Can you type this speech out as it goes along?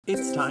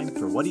It's time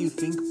for What Do You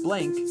Think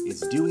Blank is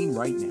doing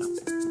right now?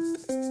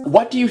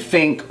 What do you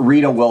think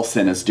Rita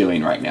Wilson is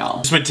doing right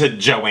now? Just went to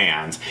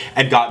Joann's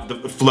and got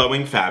the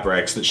flowing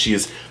fabrics that she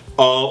is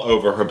all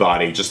over her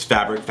body, just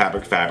fabric,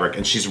 fabric, fabric,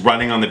 and she's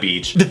running on the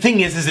beach. The thing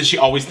is that she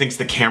always thinks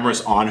the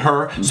camera's on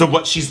her, so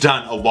what she's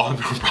done along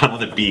her run on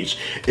the beach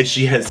is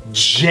she has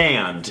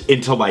jammed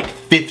into like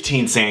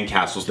 15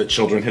 sandcastles that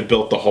children had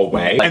built the whole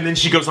way, and then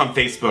she goes on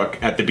Facebook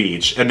at the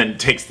beach and then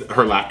takes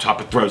her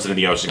laptop and throws it in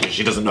the ocean because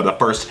she doesn't know the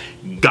first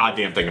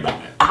goddamn thing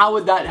about it. How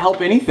would that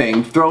help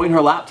anything, throwing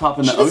her laptop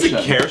in the ocean? She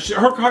doesn't care.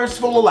 Her car's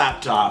full of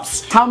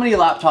laptops. How many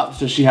laptops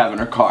does she have in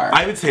her car?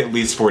 I would say at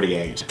least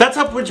 48. That's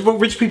how what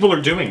rich people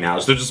are doing now,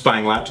 is they're just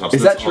buying laptops.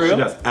 Is that true? She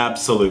does.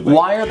 Absolutely.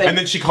 Why are they? And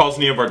then she calls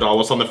Nia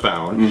Vardalos on the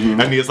phone,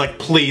 and Nia's like,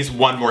 please,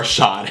 one more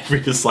shot. And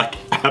Rita's like,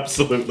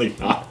 absolutely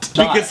not.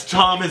 Because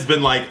Tom has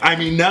been like, I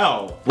mean,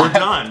 no, we're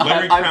done.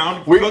 Larry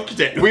Crown cooked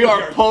it. We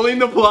are pulling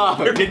the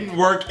plug. It didn't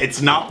work.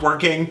 It's not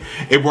working.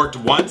 It worked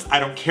once. I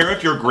don't care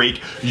if you're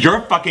Greek.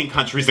 Your fucking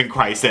country's in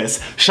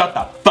crisis. Shut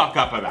the fuck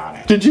up about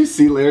it. Did you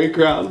see Larry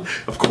Crown?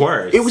 Of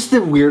course. It was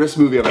the weirdest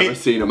movie I've ever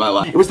seen in my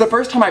life. It was the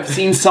first time I've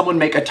seen someone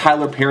make a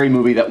Tyler Perry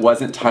movie that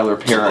wasn't Tyler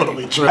Perry.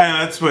 Totally true.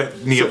 And that's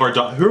what Nia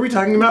Vardalos, who are we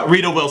talking about?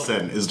 Rita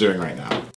Wilson is doing right now.